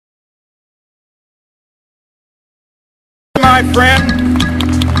my friend.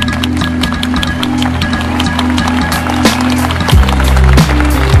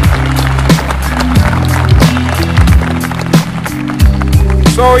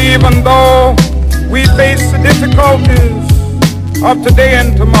 So even though we face the difficulties of today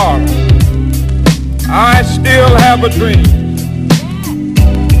and tomorrow, I still have a dream.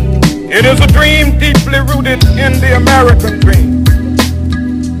 It is a dream deeply rooted in the American dream.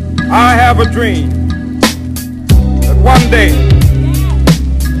 I have a dream that one day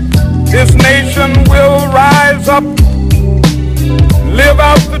this nation will rise up, live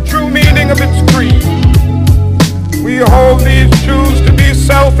out the true meaning of its creed. We hold these truths to be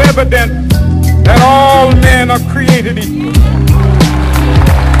self-evident, that all men are created equal.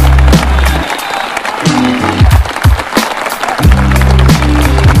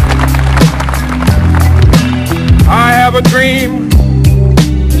 I have a dream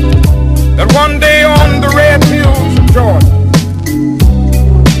that one day on the red hills of Georgia,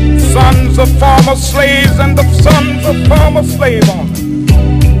 sons of former slaves and the sons of former slave owners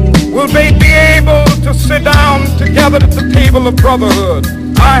will they be able to sit down together at the table of brotherhood.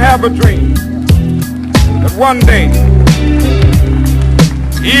 I have a dream that one day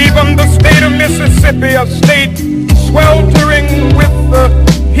even the state of Mississippi, a state sweltering with the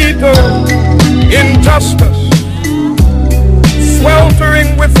heat of injustice,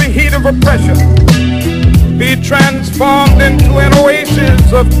 sweltering with the heat of oppression, be transformed into an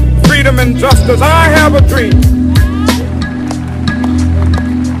oasis of freedom and justice. I have a dream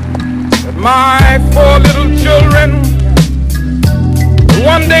that my 4 little children will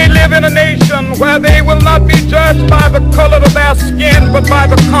one day live in a nation where they will not be judged by the color of their skin, but by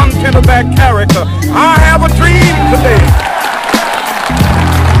the content of their character. I have a dream today.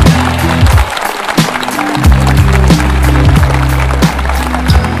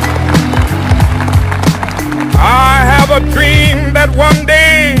 A dream that one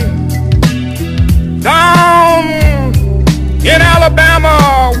day down in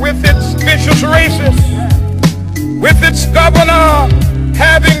Alabama, with its vicious racists, with its governor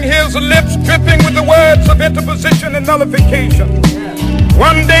having his lips dripping with the words of interposition and nullification,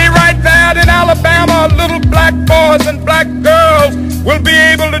 one day right there in Alabama, little black boys and black girls will be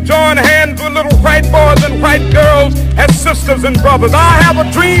able to join hands with little white boys and white girls as sisters and brothers. I have a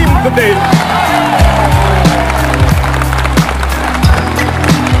dream today.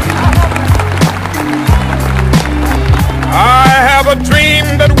 I have a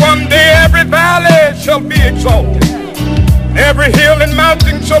dream that one day every valley shall be exalted, every hill and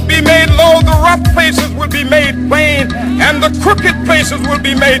mountain shall be made low, the rough places will be made plain, and the crooked places will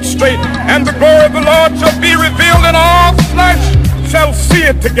be made straight, and the glory of the Lord shall be revealed, and all flesh shall see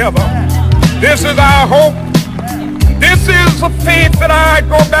it together. This is our hope. This is a faith that I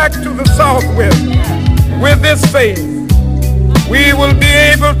go back to the South with. With this faith, we will be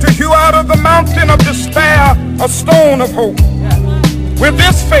able to hew out of the mountain of despair a stone of hope. With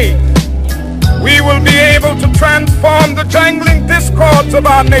this faith, we will be able to transform the jangling discords of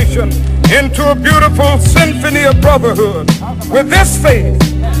our nation into a beautiful symphony of brotherhood. With this faith,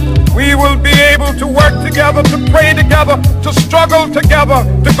 we will be able to work together, to pray together, to struggle together,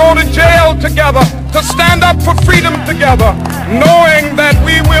 to go to jail together, to stand up for freedom together, knowing that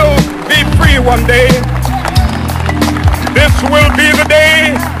we will be free one day. This will be the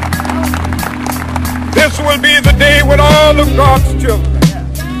day. This will be the day when all of God's children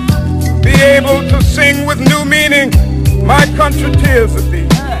be able to sing with new meaning, my country, tears of thee.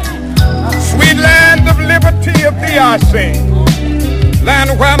 Sweet land of liberty, of thee I sing.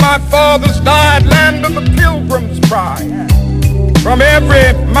 Land where my fathers died, land of the pilgrim's pride. From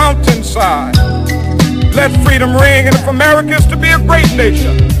every mountainside, let freedom ring. And if America is to be a great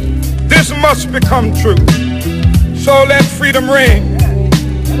nation, this must become true. So let freedom ring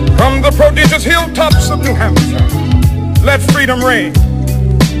from the prodigious hilltops of New Hampshire. Let freedom ring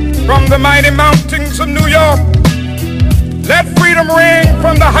from the mighty mountains of New York. Let freedom ring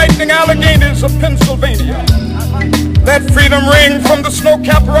from the heightening Alleghenies of Pennsylvania. Let freedom ring from the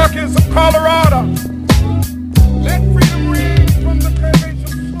snow-capped Rockies of Colorado.